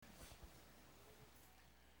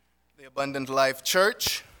The Abundant Life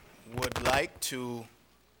Church would like to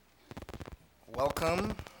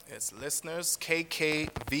welcome its listeners,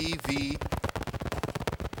 KKVV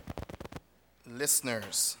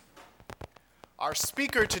listeners. Our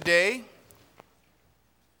speaker today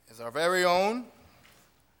is our very own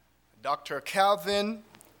Dr. Calvin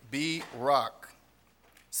B. Rock,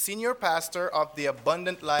 Senior Pastor of the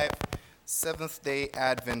Abundant Life Seventh-day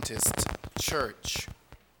Adventist Church.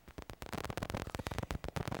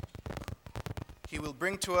 He will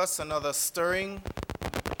bring to us another stirring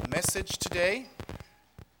message today.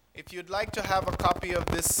 If you'd like to have a copy of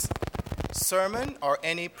this sermon or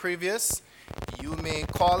any previous, you may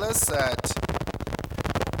call us at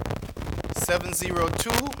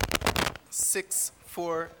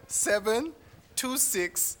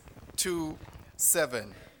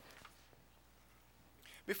 702-647-2627.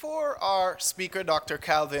 Before our speaker, Dr.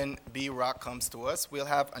 Calvin B. Rock, comes to us, we'll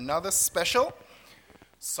have another special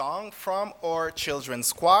song from our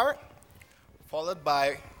children's choir, followed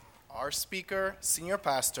by our speaker, Senior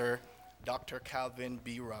Pastor, Dr. Calvin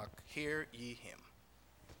B. Rock. Hear ye him.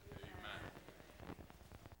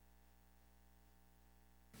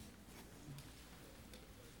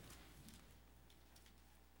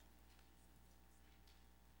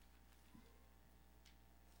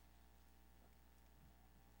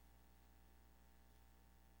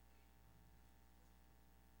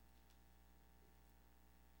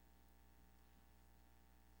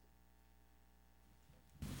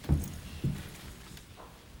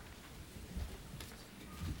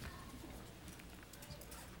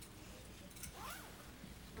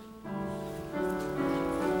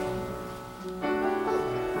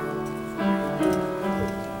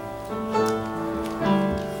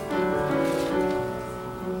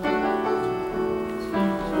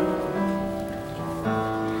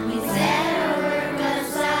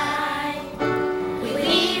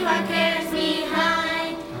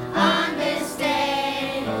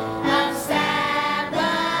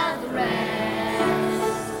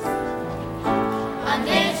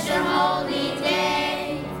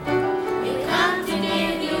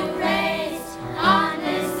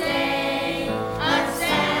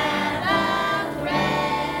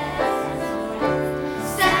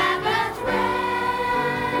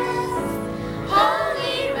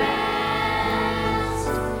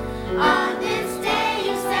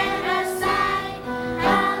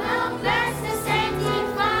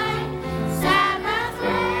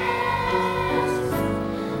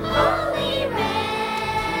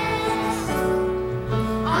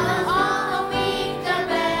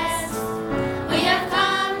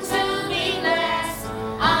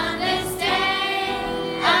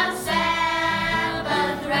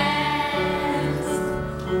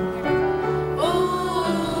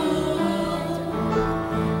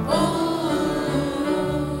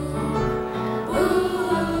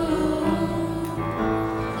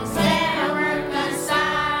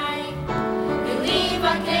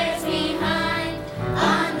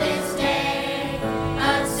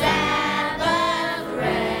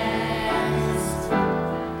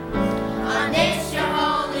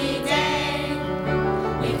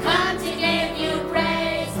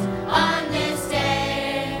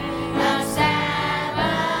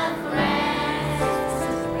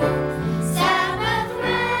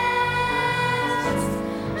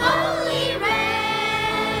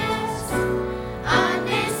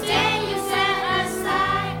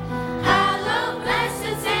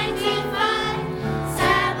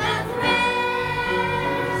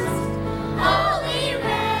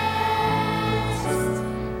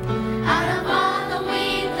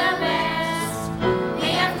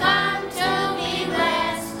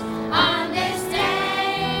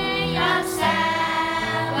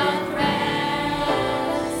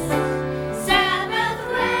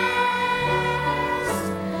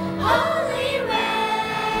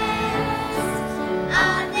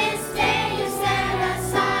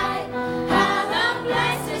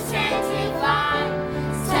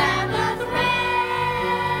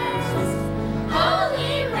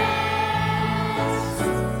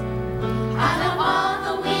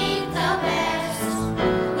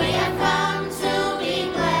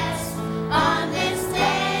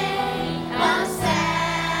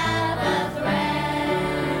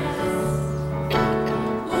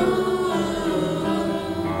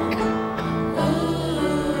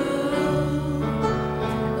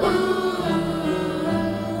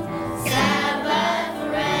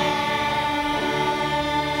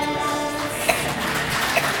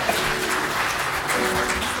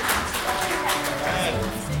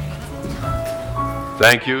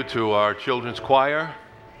 Thank you to our children's choir,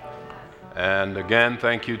 and again,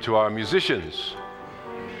 thank you to our musicians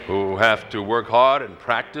who have to work hard and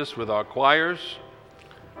practice with our choirs,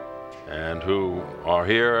 and who are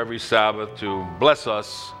here every Sabbath to bless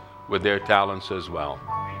us with their talents as well.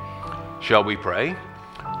 Shall we pray?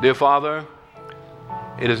 Dear Father,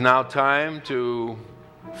 it is now time to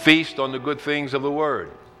feast on the good things of the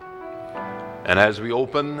Word. And as we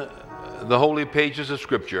open the holy pages of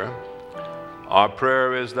Scripture, our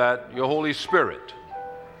prayer is that your Holy Spirit,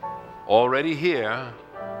 already here,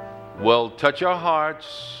 will touch our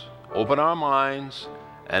hearts, open our minds,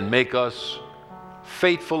 and make us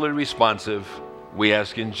faithfully responsive. We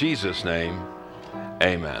ask in Jesus' name,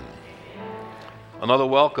 amen. Another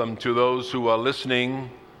welcome to those who are listening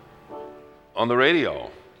on the radio.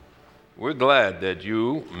 We're glad that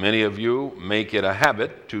many of you, make it a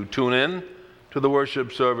habit to tune in to the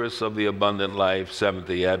worship service of the Abundant Life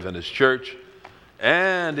Seventh-day Adventist Church.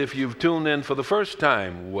 And if you've tuned in for the first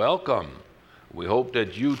time, welcome. We hope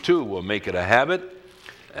that you too will make it a habit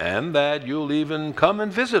and that you'll even come and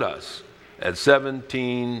visit us at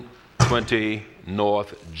 1720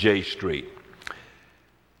 North J Street.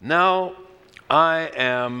 Now, I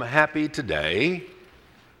am happy today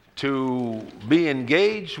to be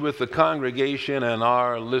engaged with the congregation and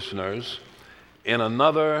our listeners in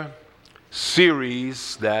another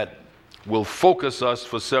series that will focus us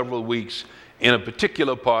for several weeks in a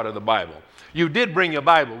particular part of the Bible. You did bring your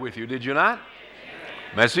Bible with you, did you not?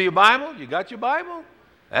 May I see your Bible? You got your Bible?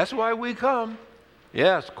 That's why we come.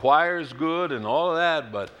 Yes, choir is good and all of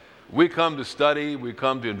that, but we come to study, we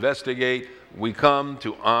come to investigate, we come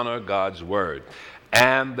to honor God's Word.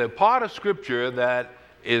 And the part of Scripture that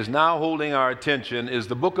is now holding our attention is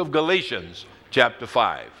the book of Galatians, chapter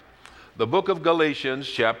 5. The book of Galatians,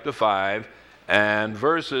 chapter 5, and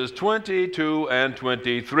verses 22 and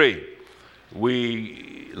 23.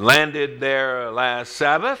 We landed there last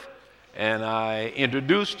Sabbath, and I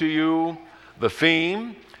introduced to you the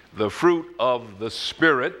theme, the fruit of the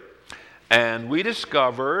Spirit, and we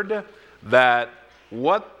discovered that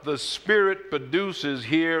what the Spirit produces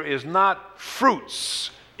here is not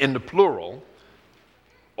fruits in the plural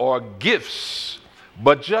or gifts,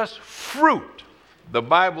 but just fruit. The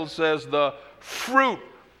Bible says the fruit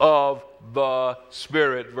of the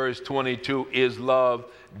Spirit, verse 22, is love,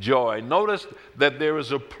 joy. Notice that there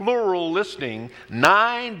is a plural listing,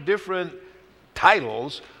 9 different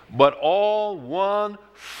titles, but all one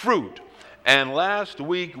fruit. And last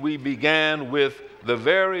week we began with the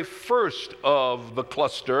very first of the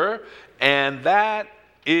cluster, and that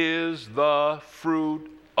is the fruit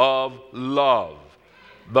of love.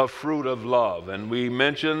 The fruit of love. And we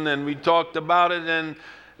mentioned and we talked about it, and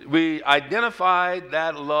we identified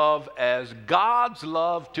that love as God's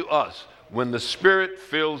love to us. When the Spirit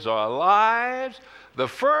fills our lives, the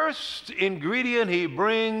first ingredient He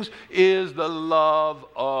brings is the love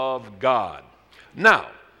of God. Now,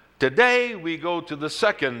 today we go to the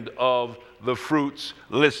second of the fruits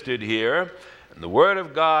listed here. And the Word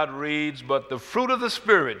of God reads, but the fruit of the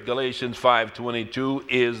Spirit, Galatians 5:22,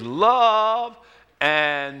 is love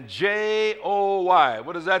and J-O-Y.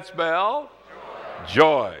 What does that spell?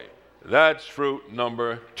 Joy. That's fruit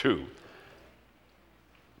number 2.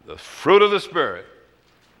 The fruit of the Spirit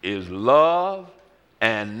is love,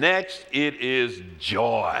 and next it is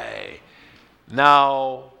joy.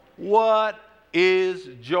 Now, what is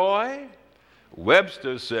joy?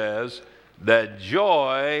 Webster says that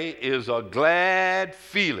joy is a glad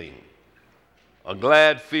feeling. A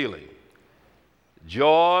glad feeling.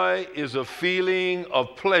 Joy is a feeling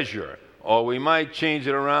of pleasure, or we might change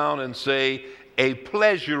it around and say a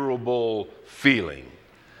pleasurable feeling.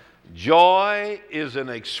 Joy is an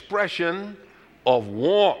expression of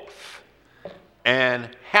warmth and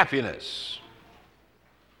happiness.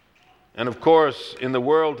 And of course, in the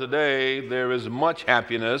world today, there is much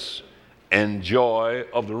happiness and joy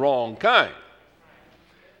of the wrong kind.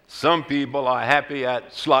 Some people are happy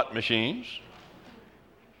at slot machines.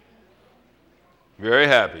 Very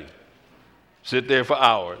happy. Sit there for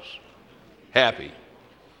hours. Happy.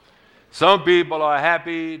 Some people are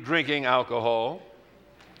happy drinking alcohol.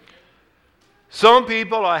 Some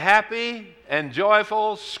people are happy and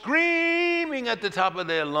joyful, screaming at the top of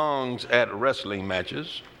their lungs at wrestling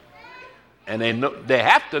matches. And they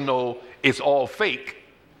have to know it's all fake.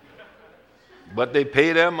 But they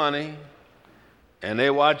pay their money and they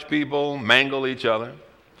watch people mangle each other.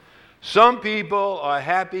 Some people are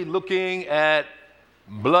happy looking at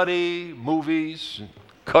bloody movies,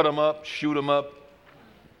 cut them up, shoot them up,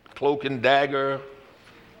 cloak and dagger,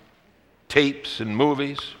 tapes and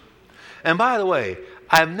movies. And by the way,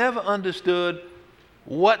 I've never understood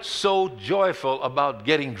what's so joyful about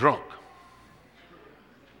getting drunk.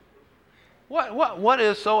 What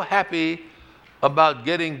is so happy about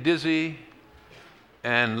getting dizzy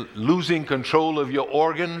and losing control of your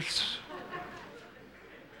organs?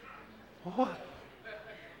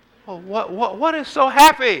 What is so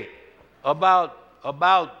happy about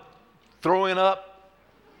throwing up?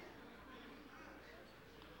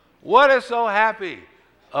 What is so happy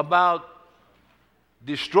about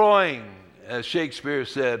destroying, as Shakespeare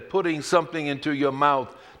said, putting something into your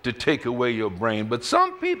mouth to take away your brain? But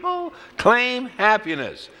some people claim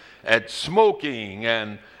happiness at smoking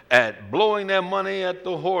and at blowing their money at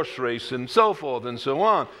the horse race and so forth and so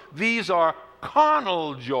on. These are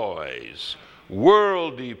carnal joys,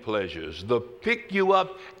 worldly pleasures, the pick you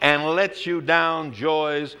up and let you down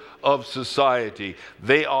joys of society.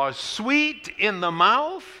 They are sweet in the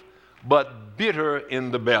mouth, but bitter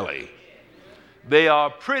in the belly. They are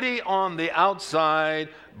pretty on the outside,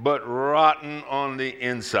 but rotten on the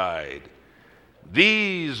inside.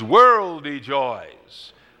 These worldly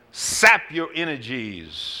joys sap your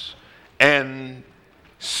energies and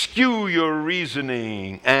skew your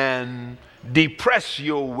reasoning and depress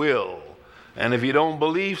your will. And if you don't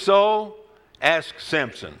believe so, ask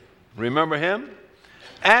Samson. Remember him?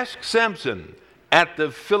 Ask Samson at the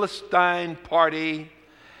Philistine party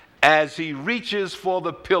as he reaches for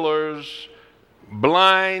the pillars,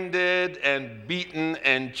 blinded and beaten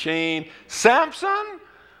and chained. Samson,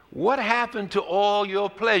 what happened to all your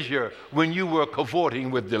pleasure when you were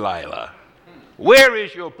cavorting with Delilah? Where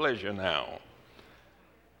is your pleasure now?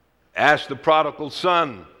 Ask the prodigal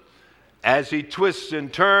son as he twists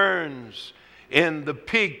and turns in the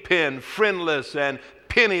pig pen, friendless and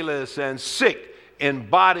penniless and sick in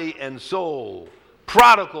body and soul.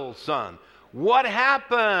 Prodigal son, what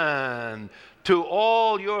happened to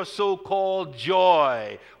all your so-called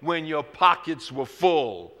joy when your pockets were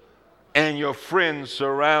full and your friends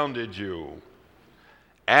surrounded you?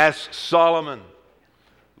 Ask Solomon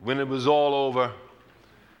when it was all over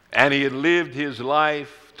and he had lived his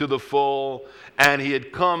life to the full and he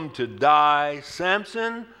had come to die.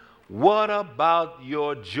 Samson, what about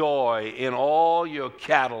your joy in all your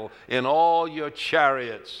cattle, in all your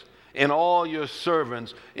chariots, in all your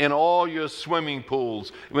servants, in all your swimming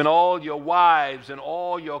pools, in all your wives and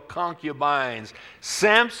all your concubines?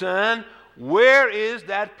 Samson, where is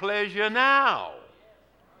that pleasure now?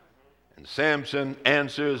 And Samson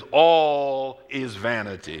answers, all is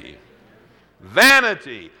vanity.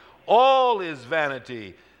 Vanity. All is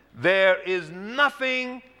vanity. There is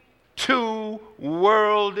nothing to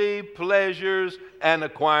worldly pleasures and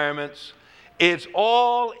acquirements. It's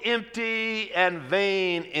all empty and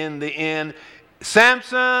vain in the end.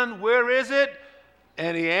 Samson, where is it?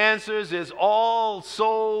 And he answers, it's all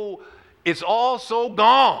so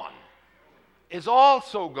gone. It's all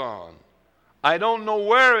so gone. I don't know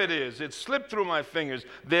where it is. It slipped through my fingers.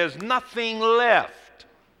 There's nothing left.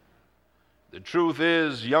 The truth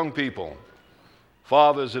is, young people,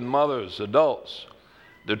 fathers and mothers, adults,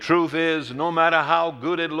 the truth is, no matter how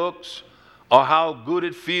good it looks, or how good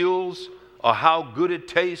it feels, or how good it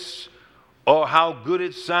tastes, or how good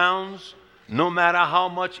it sounds, no matter how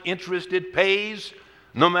much interest it pays,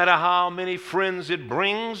 no matter how many friends it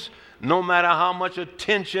brings, no matter how much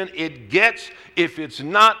attention it gets, if it's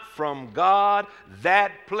not from God,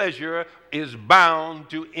 that pleasure is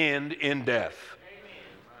bound to end in death.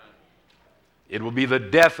 It will be the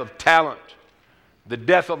death of talent, the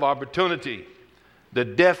death of opportunity, the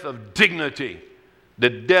death of dignity, the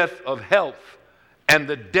death of health, and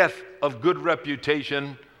the death of good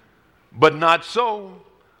reputation, but not so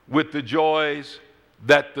with the joys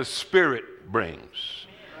that the Spirit brings.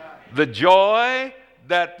 The joy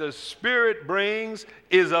that the Spirit brings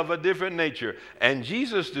is of a different nature. And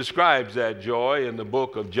Jesus describes that joy in the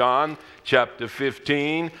book of John, chapter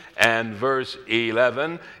 15 and verse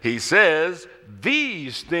 11. He says,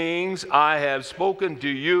 "These things I have spoken to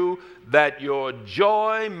you, that your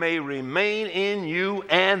joy may remain in you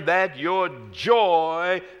and that your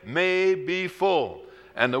joy may be full."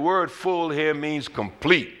 And the word full here means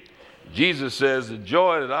complete. Jesus says the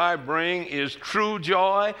joy that I bring is true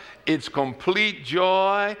joy, it's complete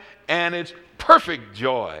joy, and it's perfect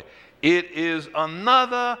joy. It is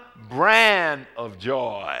another brand of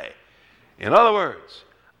joy. In other words,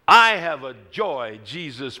 I have a joy,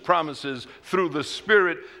 Jesus promises, through the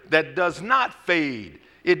Spirit that does not fade.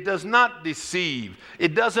 It does not deceive.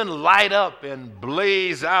 It doesn't light up and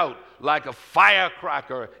blaze out like a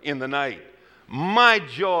firecracker in the night. My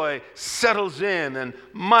joy settles in and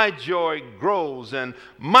my joy grows, and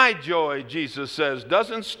my joy, Jesus says,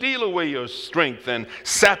 doesn't steal away your strength and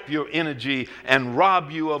sap your energy and rob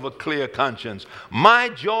you of a clear conscience. My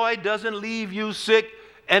joy doesn't leave you sick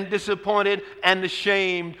and disappointed and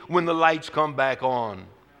ashamed when the lights come back on.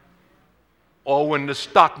 or when the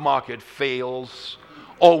stock market fails,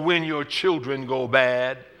 or when your children go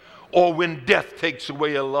bad, or when death takes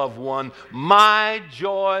away a loved one. My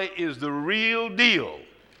joy is the real deal.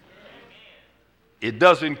 It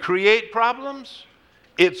doesn't create problems,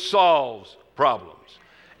 it solves problems.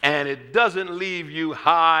 And it doesn't leave you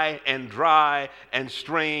high and dry and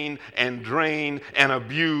strained and drained and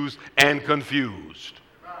abused and confused.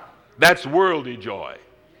 That's worldly joy.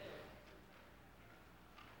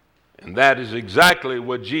 And that is exactly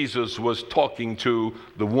what Jesus was talking to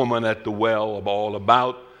the woman at the well all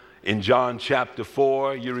about in John chapter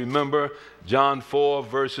 4. You remember John 4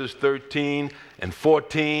 verses 13 and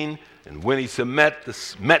 14. And when he met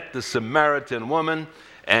the Samaritan woman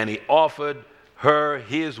and he offered her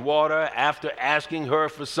his water after asking her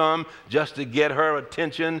for some just to get her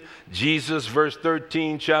attention, Jesus, verse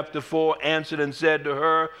 13, chapter 4, answered and said to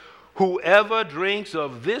her, "Whoever drinks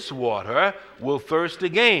of this water will thirst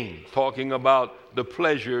again," talking about the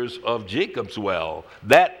pleasures of Jacob's well,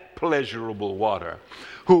 that pleasurable water.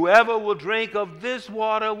 "Whoever will drink of this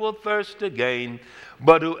water will thirst again,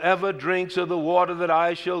 but whoever drinks of the water that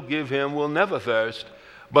I shall give him will never thirst.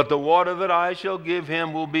 But the water that I shall give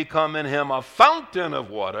him will become in him a fountain of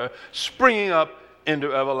water springing up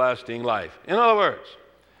into everlasting life." In other words,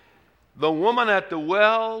 the woman at the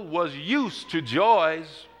well was used to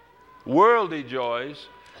joys, worldly joys.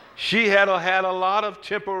 She had had a lot of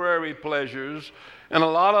temporary pleasures and a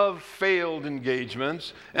lot of failed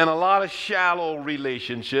engagements and a lot of shallow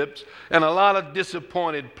relationships and a lot of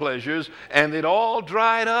disappointed pleasures, and it all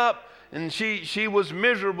dried up. And she was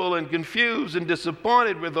miserable and confused and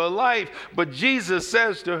disappointed with her life. But Jesus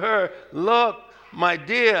says to her, "Look, my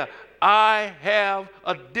dear, I have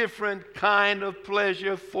a different kind of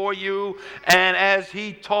pleasure for you." And as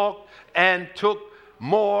he talked and took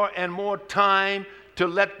more and more time to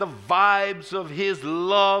let the vibes of his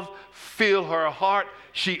love fill her heart,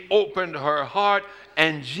 she opened her heart,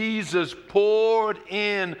 and Jesus poured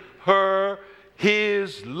in her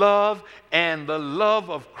his love, and the love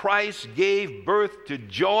of Christ gave birth to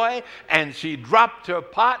joy, and she dropped her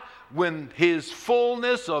pot when his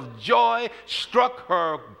fullness of joy struck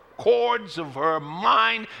her chords of her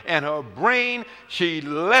mind and her brain. She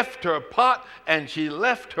left her pot and she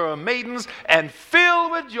left her maidens, and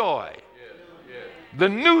filled with joy, the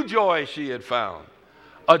new joy she had found.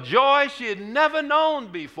 A joy she had never known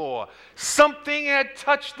before. Something had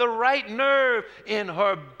touched the right nerve in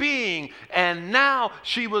her being, and now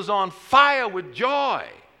she was on fire with joy.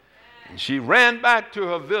 And she ran back to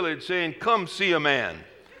her village saying, "Come see a man.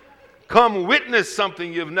 Come witness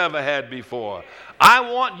something you've never had before. I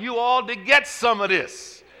want you all to get some of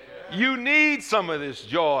this. You need some of this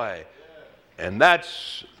joy." And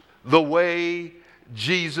that's the way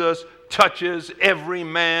Jesus touches every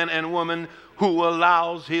man and woman who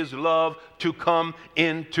allows his love to come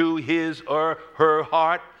into his or her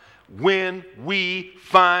heart. When we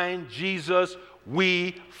find Jesus,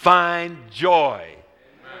 we find joy.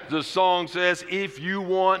 Amen. The song says, if you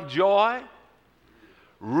want joy,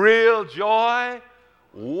 real joy,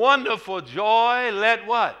 wonderful joy, let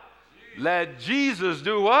what? Let Jesus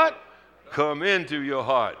do what? Come into your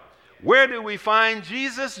heart. Where do we find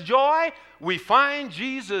Jesus' joy? We find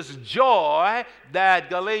Jesus' joy that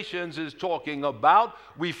Galatians is talking about.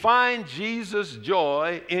 We find Jesus'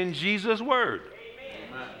 joy in Jesus' word.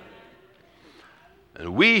 Amen.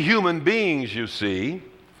 And we human beings, you see,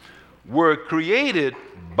 were created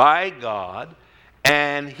by God,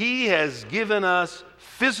 and he has given us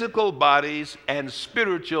physical bodies and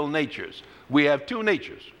spiritual natures. We have two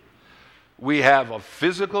natures. We have a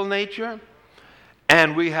physical nature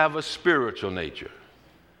and we have a spiritual nature.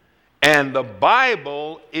 And the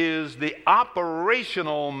Bible is the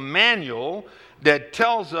operational manual that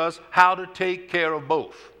tells us how to take care of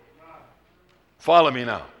both. Follow me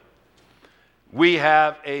now. We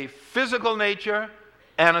have a physical nature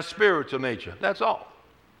and a spiritual nature. That's all.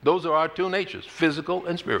 Those are our two natures, physical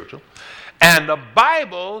and spiritual. And the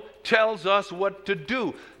Bible tells us what to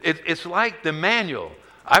do. It's like the manual.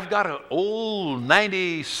 I've got an old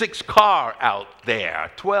 96 car out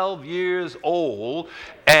there, 12 years old,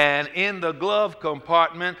 and in the glove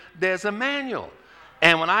compartment, there's a manual.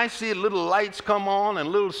 And when I see little lights come on and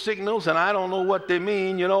little signals and I don't know what they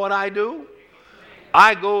mean, you know what I do?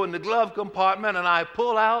 I go in the glove compartment and I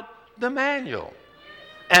pull out the manual.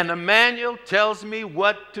 And the manual tells me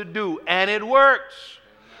what to do, and it works.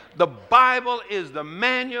 The Bible is the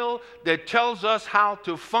manual that tells us how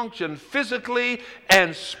to function physically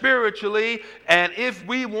and spiritually. And if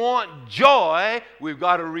we want joy, we've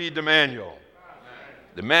got to read the manual.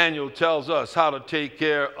 The manual tells us how to take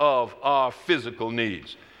care of our physical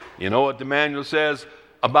needs. You know what the manual says?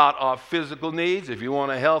 about our physical needs. If you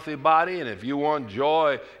want a healthy body and if you want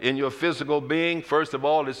joy in your physical being, first of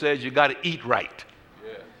all, it says you got to eat right.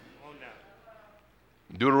 Yeah.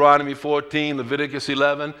 Deuteronomy 14, Leviticus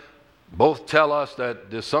 11, both tell us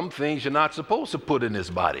that there's some things you're not supposed to put in this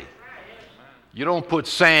body. You don't put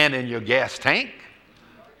sand in your gas tank.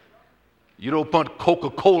 You don't put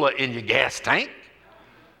Coca-Cola in your gas tank.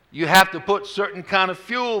 You have to put certain kind of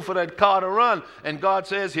fuel for that car to run. And God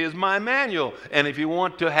says, here's my manual. And if you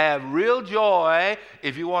want to have real joy,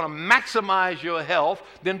 if you want to maximize your health,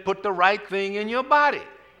 then put the right thing in your body.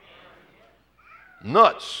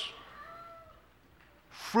 Nuts,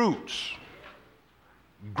 fruits,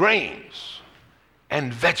 grains,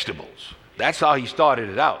 and vegetables. That's how he started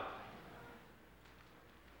it out.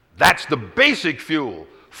 That's the basic fuel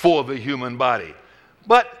for the human body.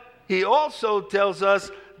 But he also tells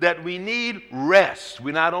us that we need rest.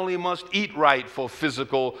 We not only must eat right for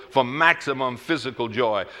maximum physical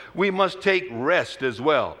joy, we must take rest as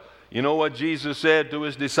well. You know what Jesus said to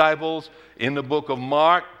his disciples in the book of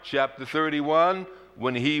Mark, chapter 31,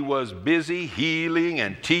 when he was busy healing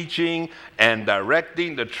and teaching and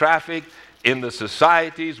directing the traffic in the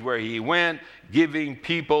societies where he went, giving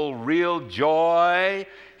people real joy.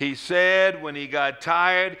 He said, when he got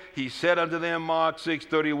tired, he said unto them, Mark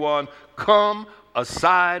 6:31, come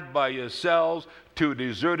aside by yourselves to a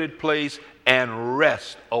deserted place and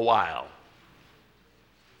rest a while.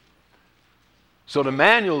 So the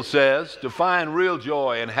manual says to find real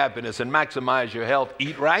joy and happiness and maximize your health,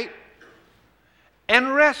 eat right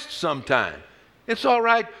and rest sometime. It's all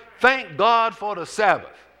right. Thank God for the Sabbath.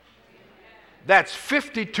 That's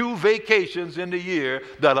 52 vacations in the year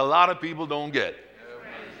that a lot of people don't get.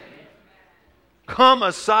 Come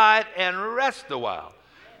aside and rest a while.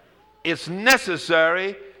 It's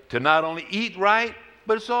necessary to not only eat right,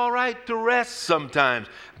 but it's all right to rest sometimes.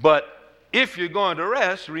 But if you're going to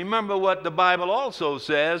rest, remember what the Bible also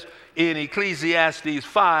says in Ecclesiastes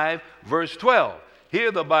 5, verse 12.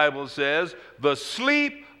 Here the Bible says, the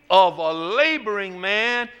sleep of a laboring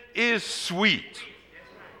man is sweet.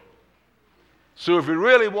 So if you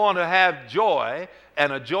really want to have joy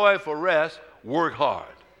and a joyful rest, work hard.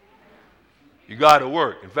 You got to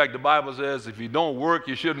work. In fact, the Bible says if you don't work,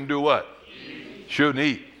 you shouldn't do what? Eat. Shouldn't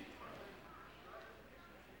eat.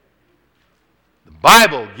 The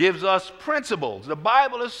Bible gives us principles. The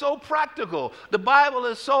Bible is so practical. The Bible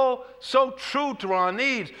is so true to our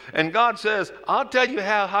needs. And God says, I'll tell you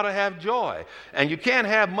how to have joy. And you can't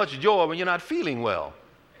have much joy when you're not feeling well.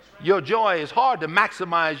 Your joy is hard to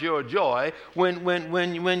maximize your joy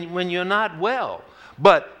when you're not well.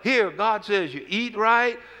 But here God says you eat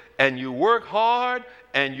right, and you work hard,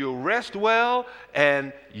 and you rest well,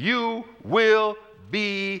 and you will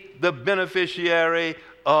be the beneficiary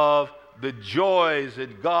of the joys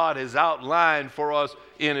that God has outlined for us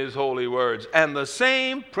in his holy words. And the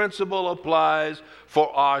same principle applies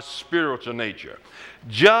for our spiritual nature.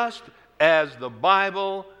 Just as the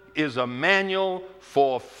Bible is a manual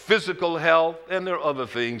for physical health, and there are other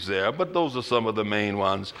things there, but those are some of the main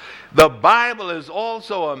ones. The Bible is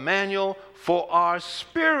also a manual for our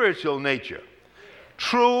spiritual nature.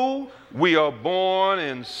 True, we are born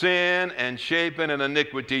in sin and shapen in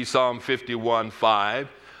iniquity, Psalm 51:5,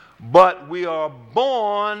 but we are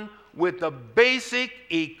born with the basic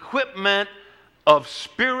equipment of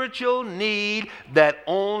spiritual need that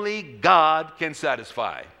only God can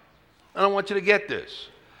satisfy. And I want you to get this.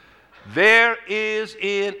 There is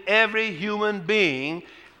in every human being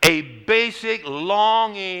a basic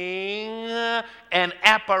longing and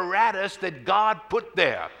apparatus that God put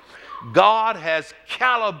there. God has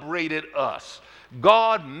calibrated us.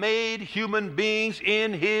 God made human beings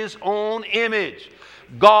in his own image.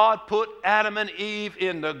 God put Adam and Eve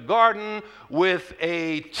in the garden with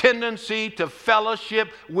a tendency to fellowship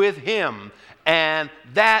with him. And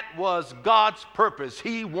that was God's purpose.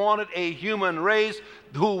 He wanted a human race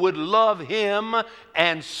who would love him,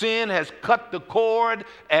 and sin has cut the cord,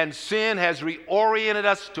 and sin has reoriented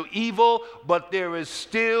us to evil, but there is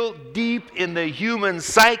still deep in the human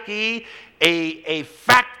psyche a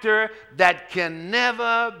factor that can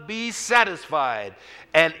never be satisfied,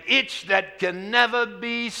 an itch that can never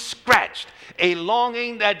be scratched, a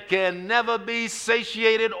longing that can never be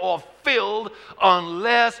satiated or filled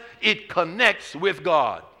unless it connects with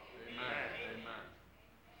God. Amen.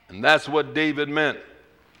 And that's what David meant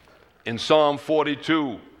in Psalm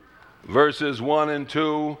 42, verses 1 and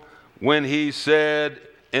 2, when he said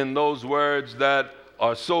in those words that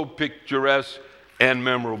are so picturesque and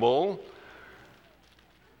memorable,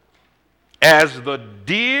 as the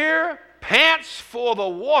deer pants for the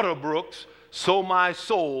water brooks, so my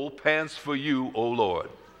soul pants for you, O Lord.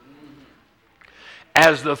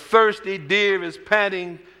 As the thirsty deer is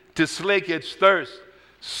panting to slake its thirst,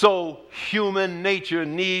 so human nature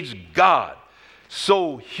needs God.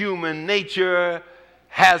 So human nature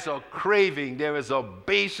has a craving. There is a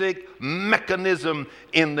basic mechanism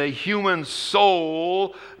in the human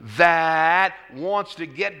soul that wants to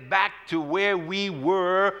get back to where we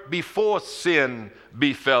were before sin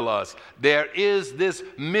befell us. There is this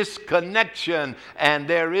misconnection, and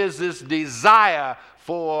there is this desire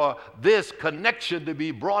for this connection to be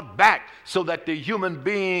brought back so that the human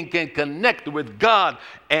being can connect with God.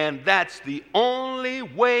 And that's the only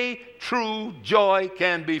way true joy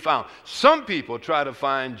can be found. Some people try to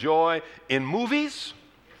find joy in movies.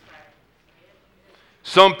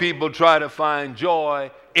 Some people try to find joy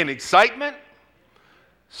in excitement.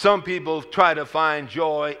 Some people try to find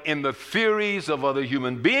joy in the theories of other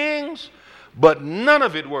human beings, but none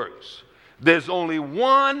of it works. There's only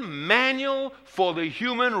one manual for the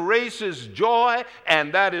human race's joy,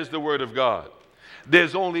 and that is the Word of God.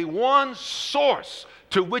 There's only one source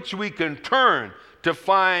to which we can turn to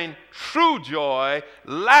find true joy,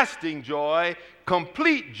 lasting joy,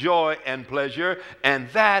 complete joy and pleasure, and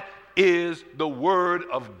that is the Word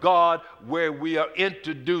of God, where we are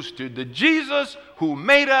introduced to the Jesus who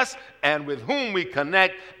made us and with whom we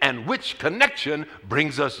connect, and which connection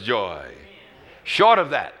brings us joy. Short of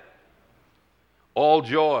that, all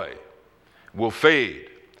joy will fade,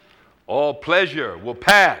 all pleasure will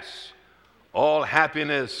pass, all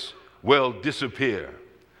happiness will disappear.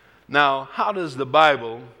 Now, how does the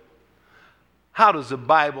Bible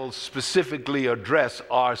specifically address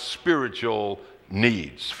our spiritual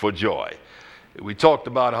needs for joy? We talked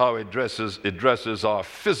about how it addresses our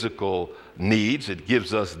physical needs. It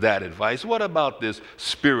gives us that advice. What about this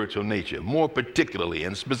spiritual nature, more particularly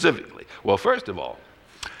and specifically? Well, first of all,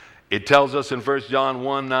 it tells us in 1 John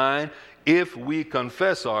 1:9, if we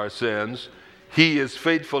confess our sins, he is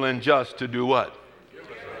faithful and just to do what?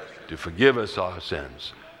 To forgive us our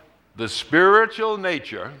sins. The spiritual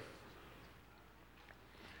nature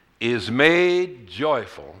is made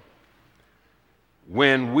joyful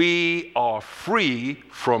when we are free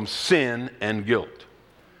from sin and guilt.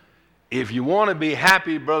 If you want to be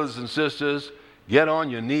happy, brothers and sisters, get on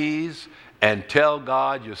your knees and tell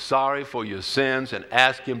God you're sorry for your sins and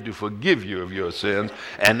ask him to forgive you of your sins,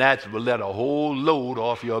 and that will let a whole load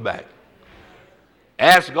off your back.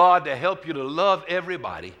 Ask God to help you to love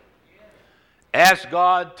everybody. Ask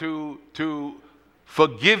God to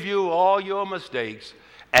forgive you all your mistakes,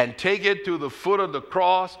 and take it to the foot of the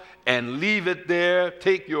cross and leave it there.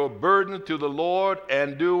 Take your burden to the Lord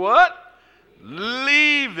and do what?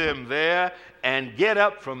 Leave them there and get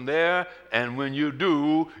up from there. And when you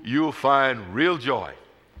do, you'll find real joy,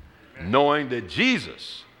 knowing that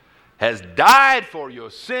Jesus has died for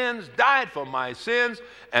your sins, died for my sins,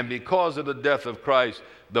 and because of the death of Christ,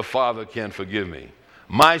 the Father can forgive me.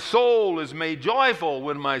 My soul is made joyful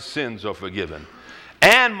when my sins are forgiven.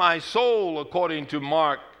 And my soul, according to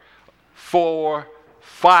Mark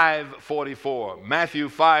 5:44, Matthew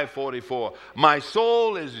 5:44, my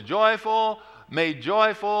soul is joyful, made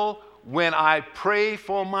joyful when I pray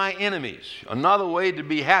for my enemies. Another way to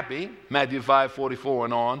be happy, Matthew 5:44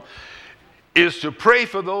 and on, is to pray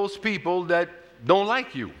for those people that don't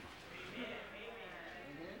like you.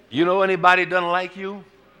 You know anybody doesn't like you?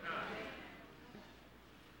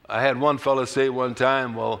 I had one fellow say one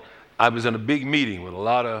time, well, I was in a big meeting with a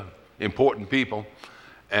lot of important people,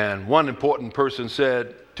 and one important person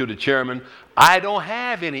said to the chairman, I don't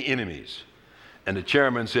have any enemies. And the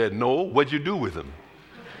chairman said, no, what'd you do with them?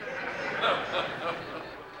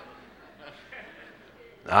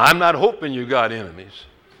 Now, I'm not hoping you got enemies,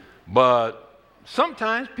 but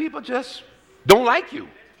sometimes people just don't like you.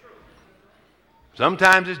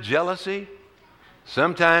 Sometimes it's jealousy.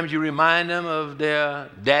 Sometimes you remind them of their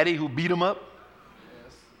daddy who beat them up.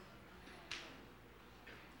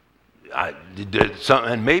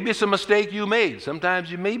 And maybe it's a mistake you made.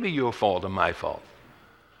 Sometimes it may be your fault or my fault.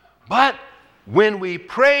 But when we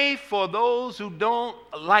pray for those who don't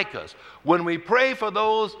like us, when we pray for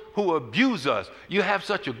those who abuse us, you have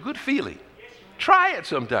such a good feeling. Try it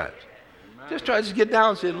sometimes. Just get down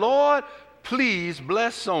and say, Lord, please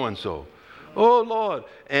bless so-and-so. Oh, Lord.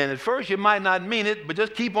 And at first you might not mean it, but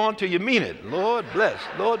just keep on till you mean it. Lord, bless.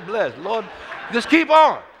 Lord, bless. Lord, just keep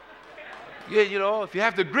on. Yeah, you know, if you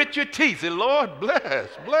have to grit your teeth, say, Lord, bless,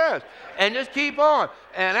 bless. And just keep on.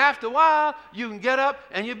 And after a while, you can get up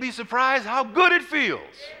and you'll be surprised how good it feels.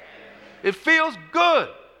 It feels good.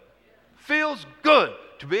 Feels good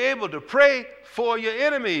to be able to pray for your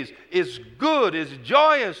enemies. It's good. It's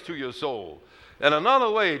joyous to your soul. And another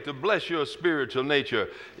way to bless your spiritual nature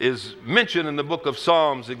is mentioned in the book of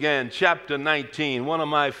Psalms again, chapter 19, one of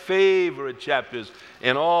my favorite chapters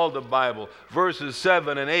in all the Bible. Verses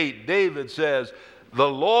 7 and 8, David says, "The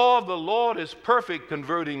law of the Lord is perfect,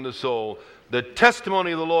 converting the soul. The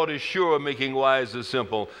testimony of the Lord is sure, making wise the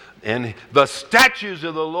simple. And the statutes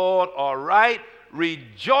of the Lord are right,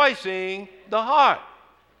 rejoicing the heart."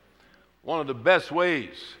 One of the best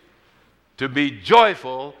ways to be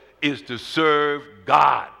joyful is to serve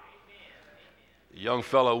God. A young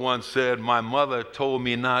fellow once said, "My mother told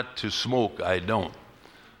me not to smoke, I don't.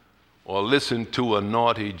 Or listen to a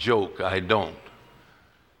naughty joke, I don't.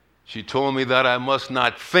 She told me that I must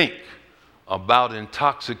not think about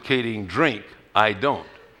intoxicating drink, I don't.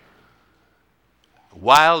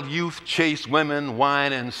 Wild youth chase women,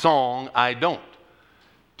 wine and song, I don't.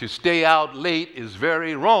 To stay out late is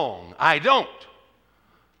very wrong, I don't.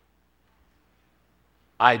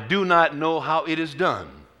 I do not know how it is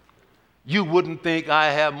done. You wouldn't think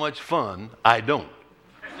I have much fun, I don't."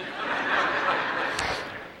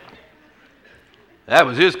 That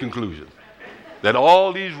was his conclusion, that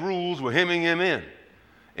all these rules were hemming him in.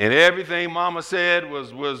 And everything Mama said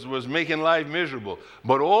was making life miserable.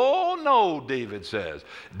 But oh no, David says.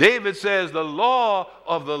 David says the law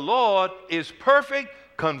of the Lord is perfect,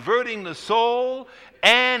 converting the soul.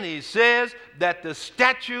 And he says that the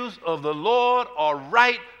statutes of the Lord are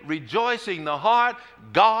right, rejoicing the heart.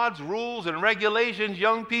 God's rules and regulations,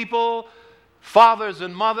 young people, fathers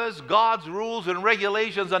and mothers, God's rules and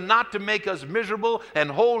regulations are not to make us miserable and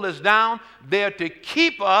hold us down. They're to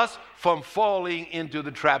keep us from falling into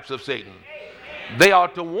the traps of Satan. They are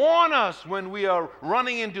to warn us when we are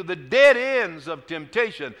running into the dead ends of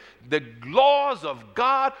temptation. The laws of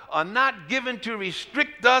God are not given to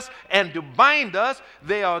restrict us and to bind us.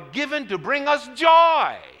 They are given to bring us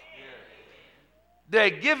joy. They're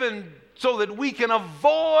given so that we can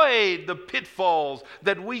avoid the pitfalls,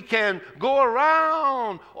 that we can go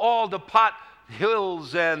around all the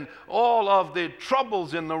hills and all of the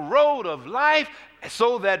troubles in the road of life,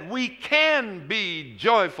 so that we can be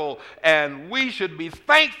joyful. And we should be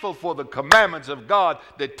thankful for the commandments of God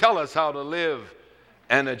that tell us how to live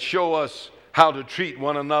and that show us how to treat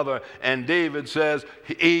one another. And David says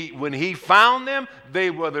when he found them,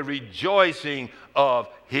 they were the rejoicing of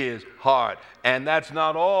his heart. And that's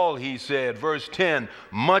not all, he said. Verse 10,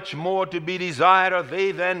 "Much more to be desired are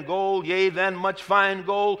they than gold, yea, than much fine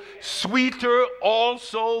gold, sweeter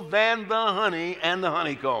also than the honey and the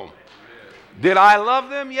honeycomb." Did I love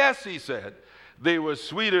them? Yes, he said. They were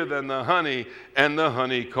sweeter than the honey and the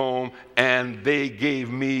honeycomb, and they gave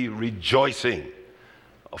me rejoicing.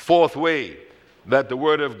 A fourth way that the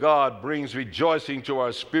Word of God brings rejoicing to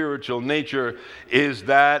our spiritual nature is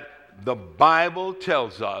that the Bible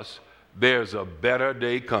tells us there's a better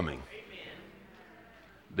day coming.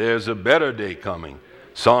 There's a better day coming.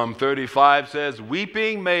 Psalm 35 says,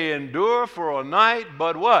 "Weeping may endure for a night,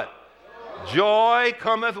 but what? Joy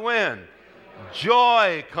cometh when?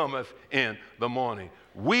 Joy cometh in the morning."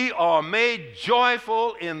 We are made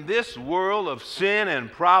joyful in this world of sin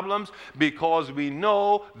and problems because we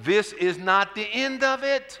know this is not the end of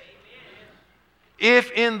it.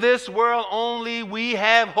 If in this world only we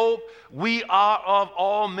have hope, we are of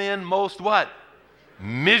all men most what?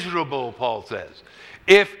 Miserable, Paul says.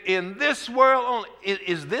 If in this world only,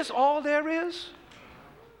 is this all there is?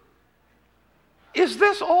 Is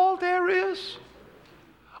this all there is?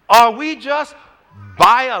 Are we just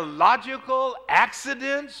biological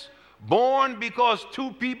accidents born because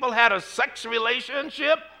two people had a sex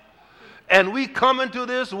relationship and we come into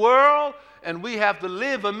this world and we have to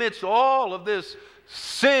live amidst all of this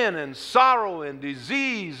sin and sorrow and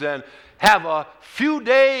disease and have a few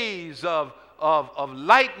days of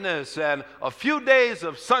lightness and a few days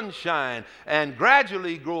of sunshine and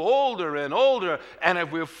gradually grow older and older? And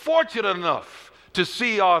if we're fortunate enough to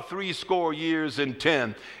see our 80 years and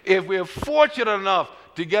 10. If we're fortunate enough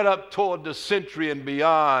to get up toward the century and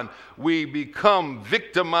beyond, we become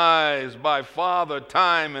victimized by Father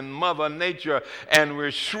Time and Mother Nature, and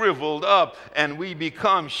we're shriveled up, and we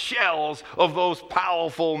become shells of those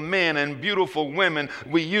powerful men and beautiful women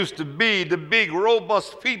we used to be, the big,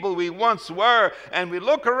 robust people we once were. And we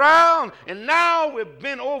look around, and now we've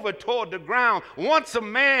been over toward the ground, once a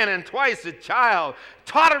man and twice a child,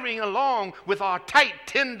 tottering along with our tight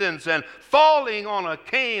tendons and falling on a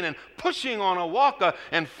cane and pushing on a walker,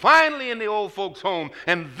 and finally in the old folks' home,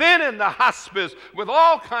 and then in the hospice with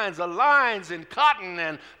all kinds of lines and cotton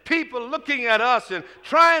and people looking at us and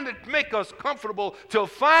trying to make us comfortable till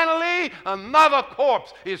finally another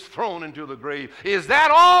corpse is thrown into the grave. Is that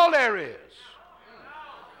all there is?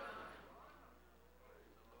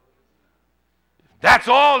 That's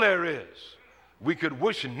all there is. We could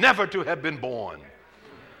wish never to have been born.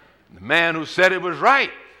 The man who said it was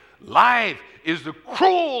right. Life is the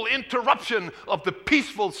cruel interruption of the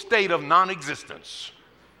peaceful state of non-existence.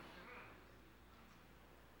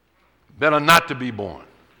 Better not to be born,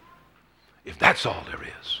 if that's all there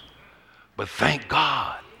is. But thank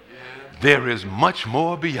God, there is much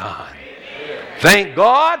more beyond. Thank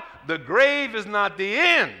God, the grave is not the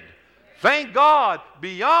end. Thank God,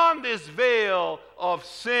 beyond this veil of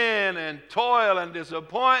sin and toil and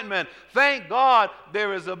disappointment, thank God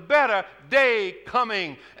there is a better day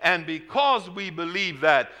coming. And because we believe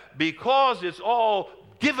that, because it's all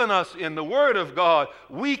given us in the Word of God,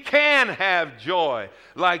 we can have joy.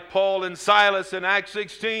 Like Paul and Silas in Acts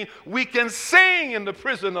 16, we can sing in the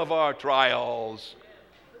prison of our trials.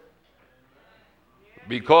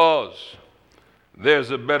 Because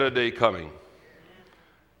there's a better day coming.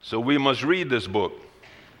 So we must read this book,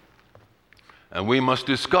 and we must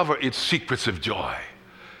discover its secrets of joy.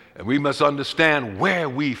 And we must understand where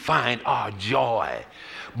we find our joy.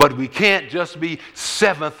 But we can't just be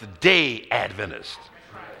Seventh-day Adventists.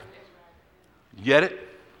 Get it?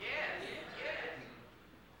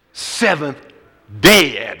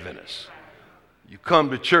 Seventh-day Adventists. You come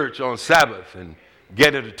to church on Sabbath and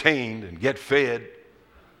get entertained and get fed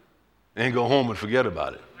and go home and forget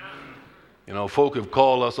about it. You know, folk have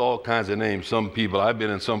called us all kinds of names. Some people, I've been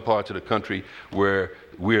in some parts of the country where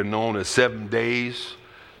we're known as 7 days.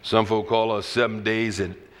 Some folk call us 7 days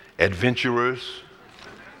adventurers.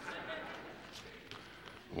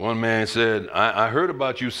 One man said, I heard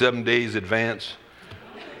about you 7 days advance.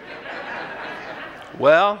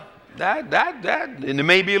 Well, that, and there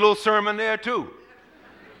may be a little sermon there too.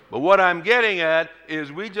 But what I'm getting at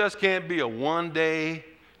is we just can't be a one-day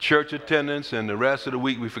church attendance and the rest of the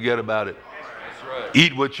week we forget about it. Right.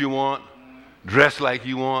 Eat what you want, dress like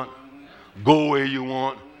you want, go where you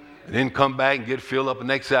want, and then come back and get filled up the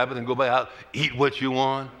next Sabbath and go back out, eat what you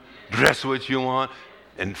want, dress what you want,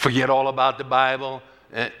 and forget all about the Bible.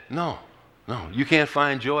 No, you can't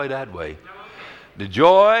find joy that way. The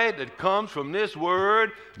joy that comes from this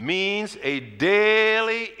word means a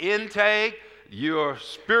daily intake. Your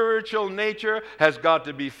spiritual nature has got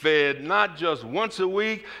to be fed not just once a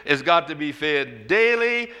week, it's got to be fed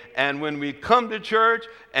daily. And when we come to church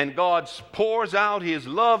and God pours out His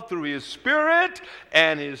love through His Spirit,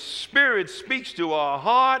 and His Spirit speaks to our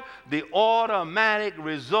heart, the automatic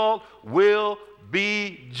result will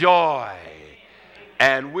be joy.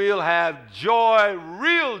 And we'll have joy,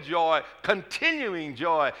 real joy, continuing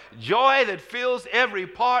joy, joy that fills every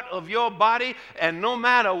part of your body. And no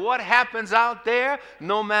matter what happens out there,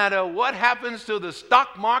 no matter what happens to the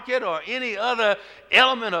stock market or any other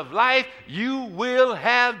element of life, you will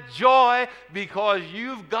have joy because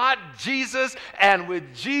you've got Jesus. And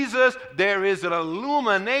with Jesus, there is an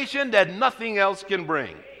illumination that nothing else can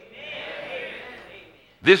bring.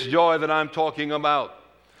 This joy that I'm talking about,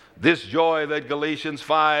 this joy that Galatians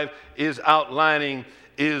 5 is outlining,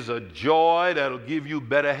 is a joy that'll give you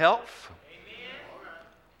better health. Amen.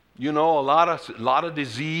 You know, a lot of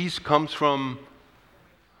disease comes from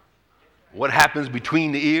what happens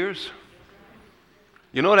between the ears.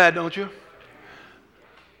 You know that, don't you?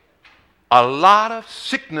 A lot of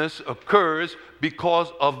sickness occurs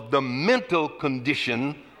because of the mental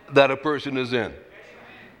condition that a person is in.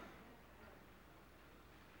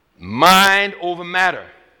 Mind over matter.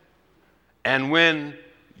 And when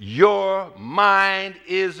your mind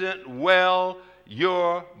isn't well,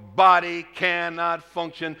 your body cannot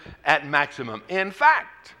function at maximum. In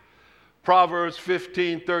fact, Proverbs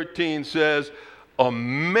 15:13 says, a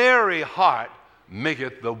merry heart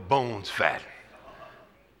maketh the bones fat.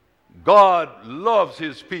 God loves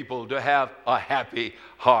His people to have a happy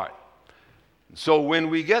heart. So when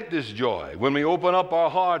we get this joy, when we open up our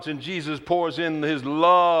hearts and Jesus pours in His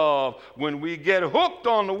love, when we get hooked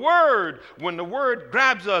on the Word, when the Word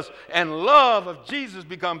grabs us and love of Jesus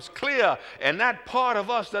becomes clear, and that part of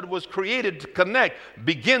us that was created to connect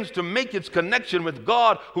begins to make its connection with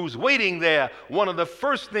God who's waiting there, one of the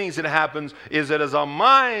first things that happens is that as our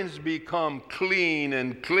minds become clean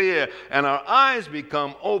and clear and our eyes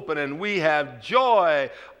become open and we have joy,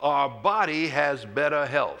 our body has better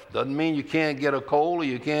health. Doesn't mean you can't get a cold or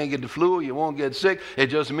you can't get the flu or you won't get sick. It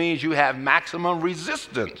just means you have maximum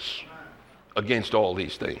resistance against all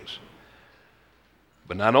these things.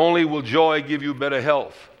 But not only will joy give you better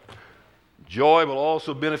health, joy will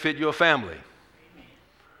also benefit your family.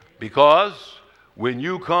 Because when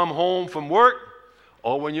you come home from work,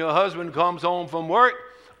 or when your husband comes home from work,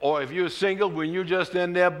 or if you're single, when you're just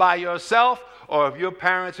in there by yourself, or if you're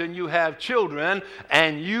parents and you have children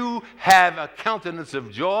and you have a countenance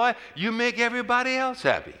of joy, you make everybody else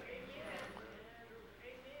happy.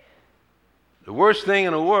 The worst thing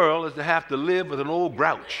in the world is to have to live with an old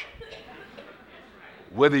grouch.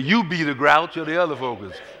 Whether you be the grouch or the other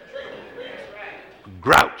folks.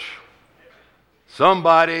 Grouch.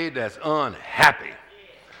 Somebody that's unhappy.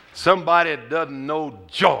 Somebody that doesn't know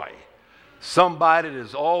joy. Somebody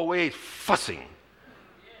that's always fussing.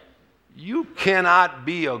 You cannot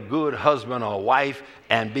be a good husband or wife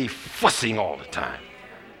and be fussing all the time.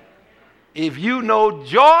 If you know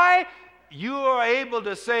joy, you are able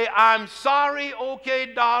to say, I'm sorry,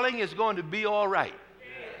 okay, darling, it's going to be all right.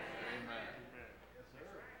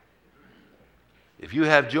 If you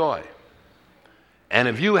have joy. And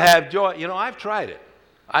if you have joy, you know, I've tried it.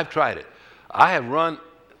 I have run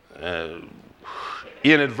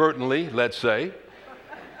inadvertently, let's say,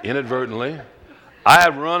 I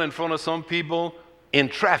have run in front of some people in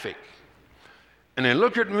traffic. And they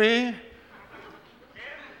look at me,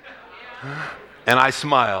 and I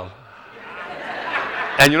smile.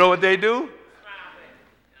 And you know what they do?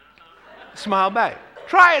 Smile back.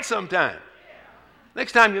 Try it sometime.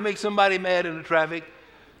 Next time you make somebody mad in the traffic,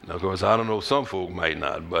 now, of course, I don't know, some folk might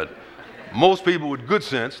not, but most people with good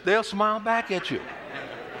sense, they'll smile back at you.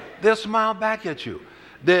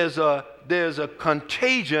 There's a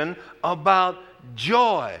contagion about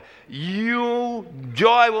joy.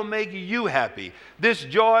 Joy will make you happy. This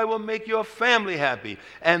joy will make your family happy.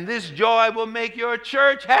 And this joy will make your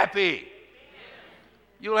church happy.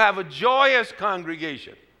 You'll have a joyous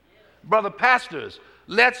congregation. Brother pastors,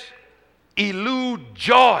 let's elude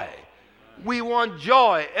joy. We want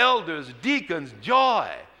joy. Elders, deacons, joy.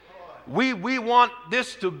 We want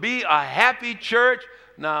this to be a happy church.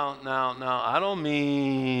 Now, I don't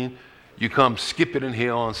mean you come skipping in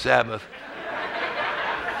here on Sabbath.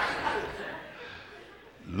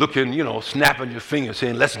 Looking, you know, snapping your fingers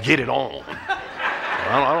saying, let's get it on.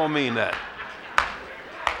 I don't mean that.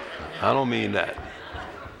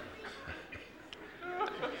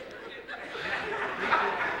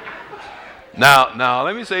 Now,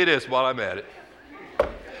 let me say this while I'm at it.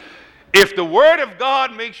 If the Word of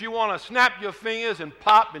God makes you want to snap your fingers and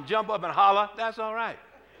pop and jump up and holler, that's all right.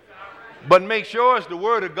 But make sure it's the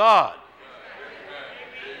Word of God.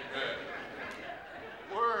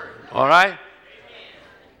 All right?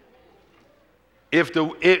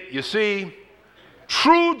 You see,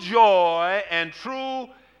 true joy and true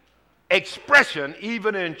expression,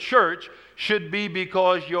 even in church, should be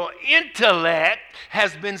because your intellect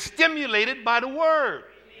has been stimulated by the Word.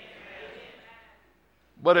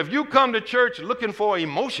 But if you come to church looking for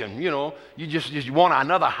emotion, you know, you just want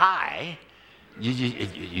another high.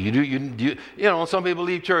 You know, some people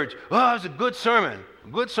leave church. Oh, it's a good sermon.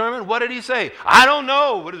 Good sermon? What did he say? I don't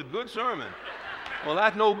know, but it's a good sermon. Well,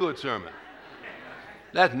 that's no good sermon.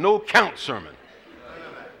 That's no count sermon.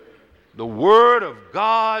 The Word of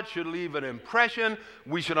God should leave an impression.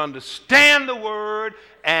 We should understand the Word.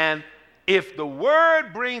 And if the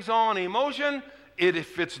Word brings on emotion,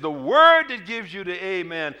 if it's the Word that gives you the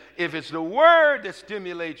amen, if it's the Word that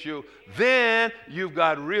stimulates you, then you've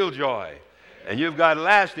got real joy. And you've got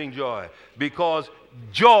lasting joy. Because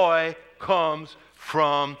joy comes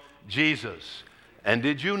from Jesus. And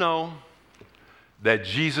did you know that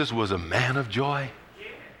Jesus was a man of joy?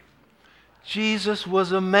 Jesus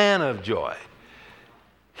was a man of joy.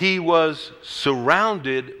 He was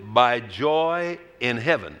surrounded by joy in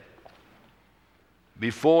heaven.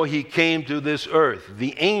 Before he came to this earth,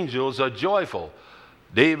 the angels are joyful.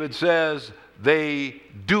 David says they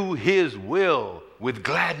do his will with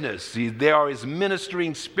gladness. See, they are his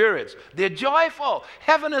ministering spirits. They're joyful.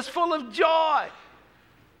 Heaven is full of joy.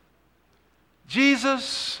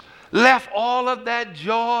 Jesus left all of that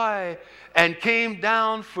joy and came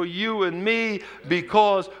down for you and me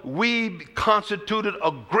because we constituted a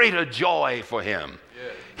greater joy for him.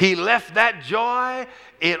 Yeah. He left that joy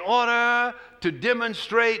in order to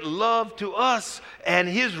demonstrate love to us, and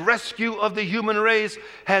his rescue of the human race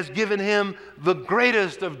has given him the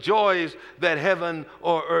greatest of joys that heaven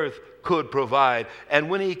or earth could provide. And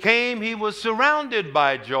when he came, he was surrounded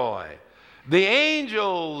by joy. The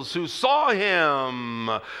angels who saw him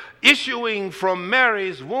issuing from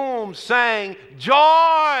Mary's womb sang,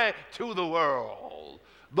 "Joy to the world,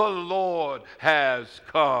 the Lord has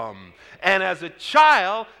come." And as a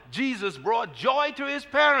child, Jesus brought joy to his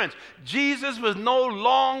parents. Jesus was no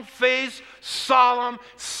long-faced, solemn,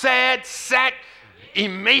 sad sack,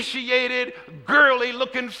 emaciated,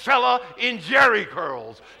 girly-looking fella in jerry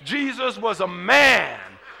curls. Jesus was a man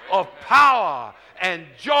of power and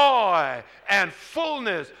joy and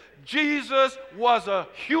fullness. Jesus was a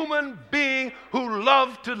human being who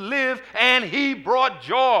loved to live, and he brought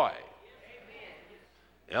joy.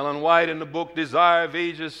 Ellen White in the book Desire of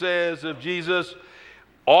Ages says of Jesus,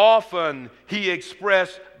 often he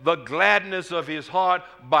expressed the gladness of his heart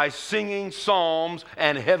by singing psalms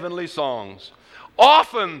and heavenly songs.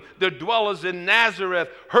 Often the dwellers in Nazareth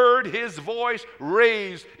heard his voice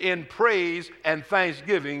raised in praise and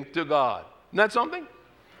thanksgiving to God. Isn't that something?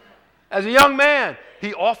 As a young man,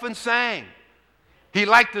 he often sang. He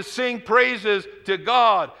liked to sing praises to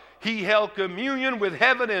God. He held communion with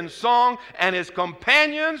heaven in song, and his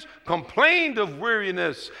companions complained of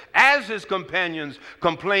weariness. As his companions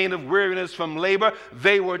complained of weariness from labor,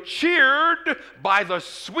 they were cheered by the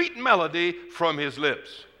sweet melody from his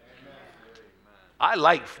lips. I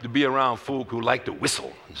like to be around folk who like to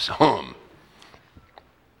whistle and hum.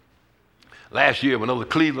 Last year when Elder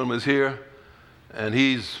Cleveland was here, and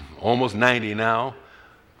he's almost 90 now,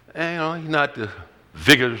 and he's not the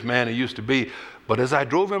vigorous man he used to be, but as I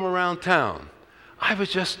drove him around town, I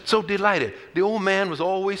was just so delighted. The old man was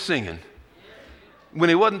always singing. When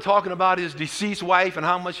he wasn't talking about his deceased wife and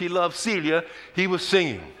how much he loved Celia, he was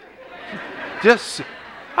singing.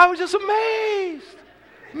 I was just amazed.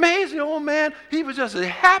 Amazing old man. He was just as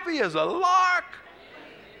happy as a lark.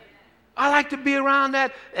 I like to be around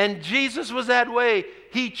that. And Jesus was that way.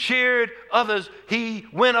 He cheered others. He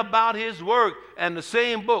went about his work. And the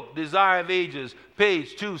same book, Desire of Ages,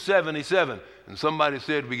 page 277. And somebody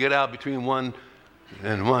said we get out between 1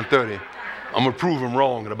 and 1:30. I'm going to prove him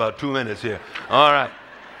wrong in about 2 minutes here. All right.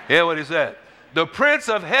 Hear what he said. The Prince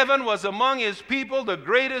of Heaven was among his people. The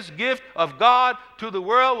greatest gift of God to the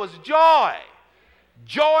world was joy.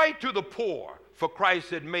 Joy to the poor, for Christ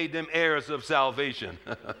had made them heirs of salvation.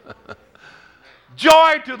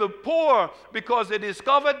 Joy to the poor, because they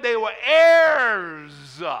discovered they were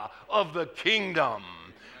heirs of the kingdom.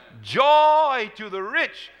 Joy to the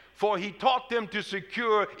rich, for he taught them to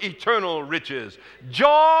secure eternal riches.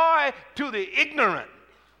 Joy to the ignorant,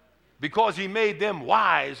 because he made them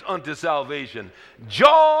wise unto salvation.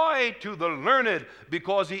 Joy to the learned,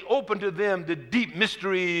 because he opened to them the deep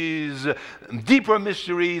mysteries, deeper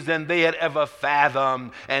mysteries than they had ever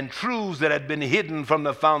fathomed, and truths that had been hidden from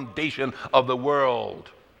the foundation of the world.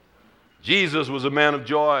 Jesus was a man of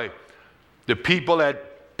joy. The people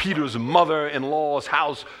at Peter's mother-in-law's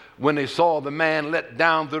house, when they saw the man let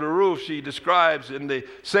down through the roof, she describes in the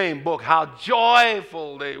same book how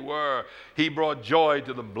joyful they were. He brought joy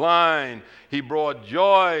to the blind. He brought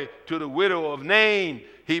joy to the widow of Nain.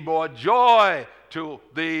 He brought joy to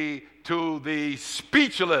the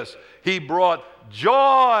speechless. He brought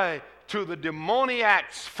joy to the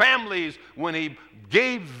demoniac's families when he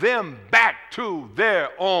gave them back to their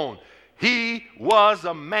own. He was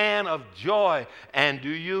a man of joy. And do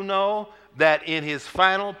you know that in his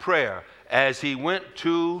final prayer, as he went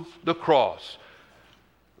to the cross,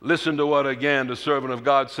 listen to what again the servant of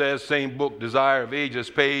God says, same book, Desire of Ages,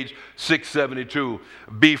 page 672.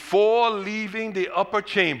 Before leaving the upper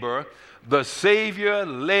chamber, the Savior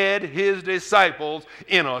led his disciples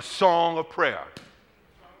in a song of prayer.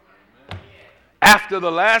 After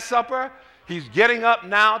the Last Supper, he's getting up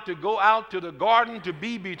now to go out to the garden to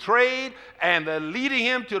be betrayed, and they're leading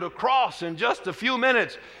him to the cross in just a few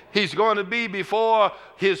minutes. He's going to be before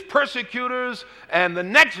his persecutors, and the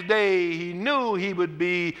next day he knew he would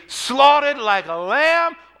be slaughtered like a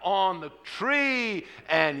lamb on the tree.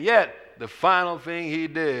 And yet, the final thing he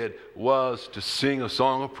did was to sing a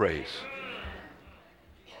song of praise.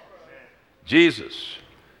 Jesus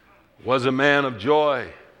was a man of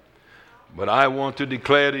joy. But I want to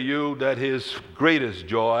declare to you that his greatest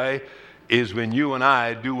joy is when you and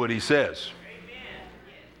I do what he says.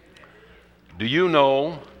 Do you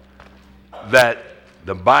know that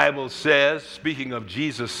the Bible says, speaking of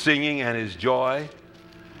Jesus singing and his joy,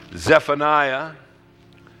 Zephaniah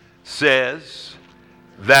says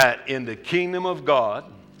that in the kingdom of God,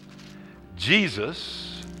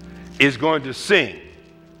 Jesus is going to sing.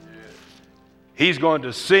 He's going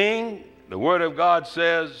to sing. The Word of God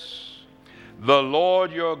says, the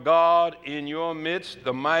Lord your God in your midst,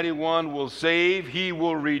 the mighty one will save. He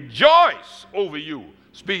will rejoice over you.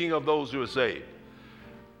 Speaking of those who are saved.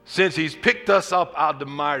 Since he's picked us up out of the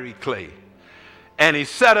miry clay, and he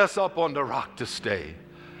set us up on the rock to stay.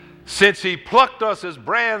 Since he plucked us as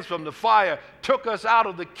brands from the fire, took us out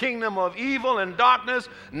of the kingdom of evil and darkness,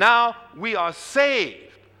 now we are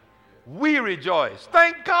saved. We rejoice.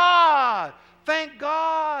 Thank God. Thank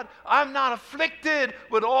God I'm not afflicted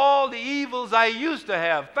with all the evils I used to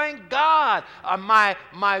have. Thank God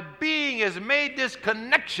my being has made this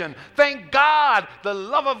connection. Thank God the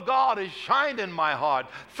love of God has shined in my heart.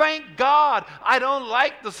 Thank God I don't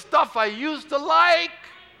like the stuff I used to like.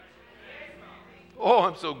 Oh,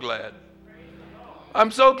 I'm so glad.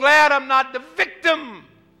 I'm so glad I'm not the victim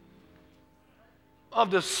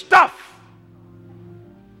of the stuff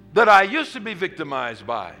that I used to be victimized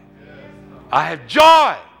by. I have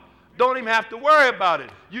joy. Don't even have to worry about it.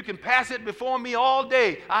 You can pass it before me all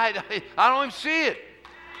day. I don't even see it.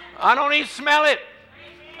 I don't even smell it.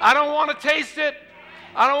 I don't want to taste it.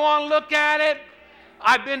 I don't want to look at it.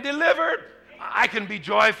 I've been delivered. I can be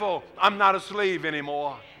joyful. I'm not a slave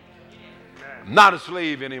anymore. I'm not a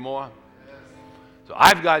slave anymore. So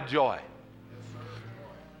I've got joy.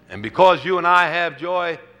 And because you and I have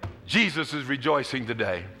joy, Jesus is rejoicing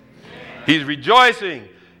today. He's rejoicing.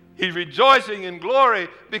 He's rejoicing in glory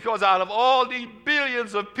because out of all these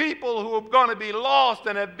billions of people who are going to be lost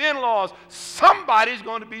and have been lost, somebody's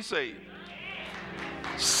going to be saved.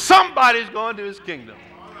 Somebody's going to his kingdom.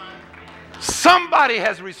 Somebody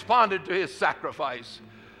has responded to his sacrifice.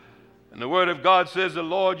 And the word of God says, the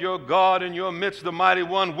Lord your God in your midst, the mighty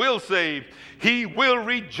one, will save. He will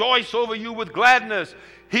rejoice over you with gladness.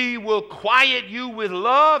 He will quiet you with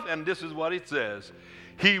love. And this is what it says.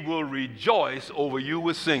 He will rejoice over you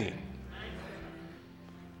with singing.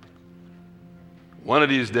 One of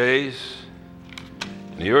these days,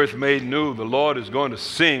 the earth made new, the Lord is going to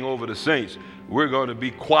sing over the saints. We're going to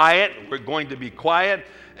be quiet. We're going to be quiet.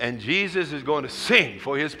 And Jesus is going to sing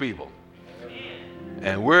for his people.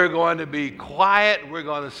 And we're going to be quiet. We're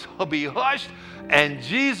going to be hushed. And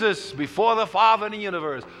Jesus, before the Father in the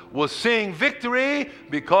universe, will sing victory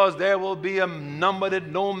because there will be a number that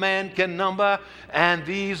no man can number. And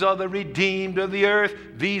these are the redeemed of the earth.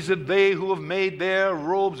 These are they who have made their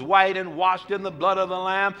robes white and washed in the blood of the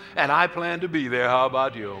Lamb. And I plan to be there. How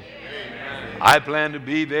about you? Amen. I plan to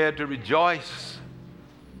be there to rejoice.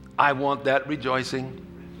 I want that rejoicing.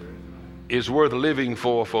 It's worth living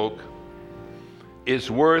for, folk.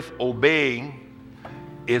 It's worth obeying.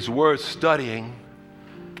 It's worth studying.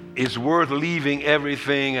 It's worth leaving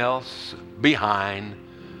everything else behind.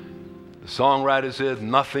 The songwriter says,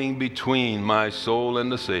 nothing between my soul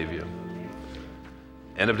and the Savior.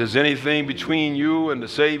 And if there's anything between you and the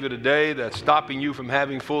Savior today that's stopping you from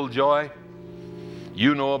having full joy,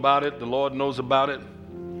 you know about it. The Lord knows about it.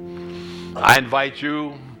 I invite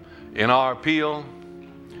you in our appeal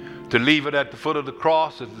to leave it at the foot of the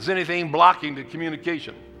cross. If there's anything blocking the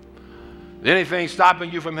communication, anything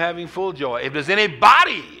stopping you from having full joy, if there's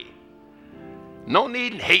anybody, no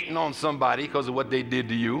need in hating on somebody because of what they did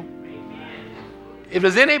to you. If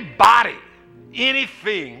there's anybody,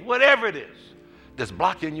 anything, whatever it is, that's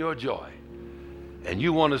blocking your joy, and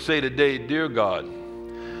you want to say today, dear God,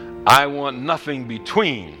 I want nothing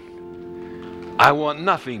between. I want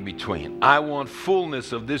nothing between. I want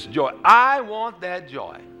fullness of this joy. I want that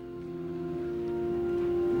joy.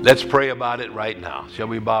 Let's pray about it right now. Shall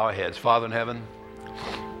we bow our heads? Father in heaven,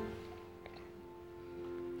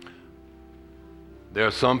 there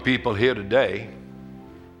are some people here today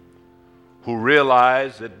who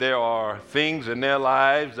realize that there are things in their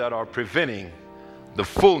lives that are preventing the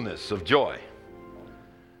fullness of joy.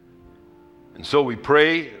 And so we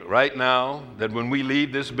pray right now that when we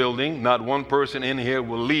leave this building, not one person in here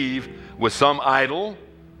will leave with some idol,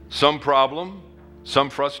 some problem, some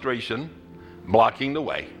frustration blocking the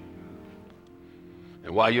way.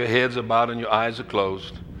 And while your heads are bowed and your eyes are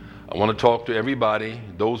closed, I want to talk to everybody,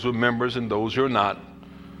 those who are members and those who are not,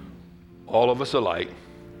 all of us alike.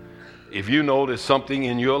 If you know there's something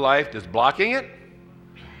in your life that's blocking it,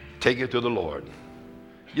 take it to the Lord.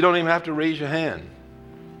 You don't even have to raise your hand.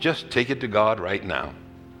 Just take it to God right now.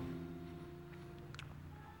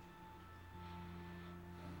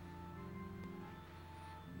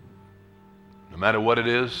 No matter what it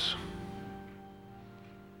is,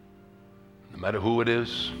 no matter who it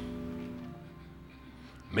is,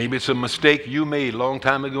 maybe it's a mistake you made a long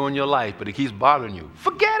time ago in your life, but it keeps bothering you.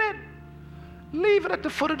 Forget it. Leave it at the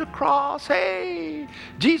foot of the cross. Hey,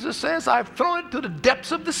 Jesus says, I've thrown it to the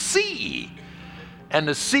depths of the sea. And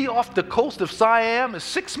the sea off the coast of Siam is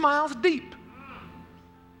 6 miles deep.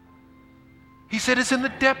 He said, it's in the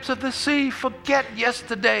depths of the sea. Forget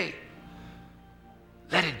yesterday.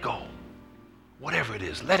 Let it go. Whatever it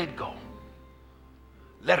is, let it go.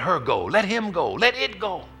 Let her go. Let him go. Let it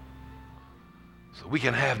go. So we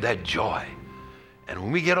can have that joy. And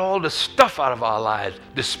when we get all the stuff out of our lives,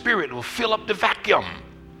 the Spirit will fill up the vacuum.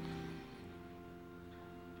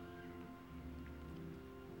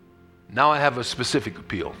 Now I have a specific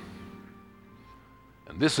appeal.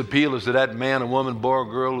 And this appeal is to that man or woman, boy or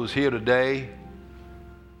girl who's here today,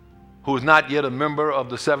 who is not yet a member of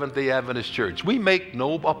the Seventh-day Adventist Church. We make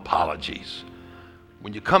no apologies.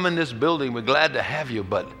 When you come in this building, we're glad to have you,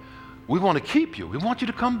 but we want to keep you. We want you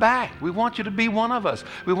to come back. We want you to be one of us.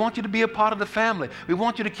 We want you to be a part of the family. We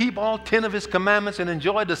want you to keep all 10 of his commandments and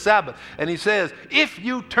enjoy the Sabbath. And he says, if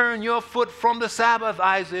you turn your foot from the Sabbath,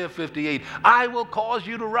 Isaiah 58, I will cause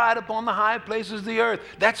you to ride upon the high places of the earth.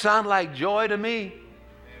 That sounds like joy to me.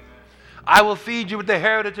 I will feed you with the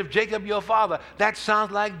heritage of Jacob your father. That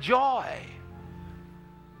sounds like joy.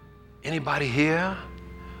 Anybody here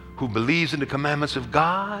who believes in the commandments of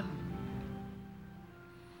God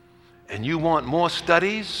and you want more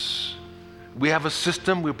studies? We have a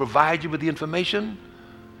system. We provide you with the information,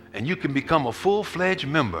 and you can become a full-fledged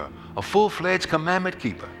member, a full-fledged commandment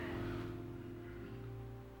keeper.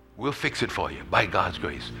 We'll fix it for you by God's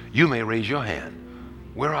grace. You may raise your hand.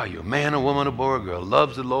 Where are you? Man or woman or boy or girl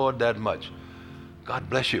loves the Lord that much. God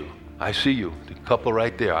bless you. I see you. The couple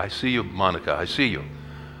right there. I see you, Monica. I see you.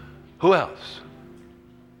 Who else?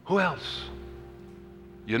 Who else?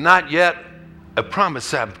 You're not yet a promised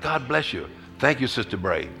Sabbath. God bless you. Thank you, Sister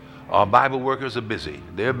Bray. Our Bible workers are busy.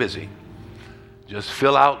 They're busy. Just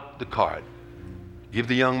fill out the card. Give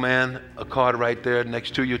the young man a card right there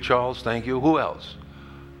next to you, Charles. Thank you. Who else?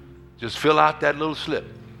 Just fill out that little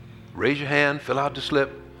slip. Raise your hand, fill out the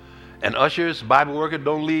slip. And ushers, Bible worker,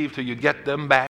 don't leave till you get them back.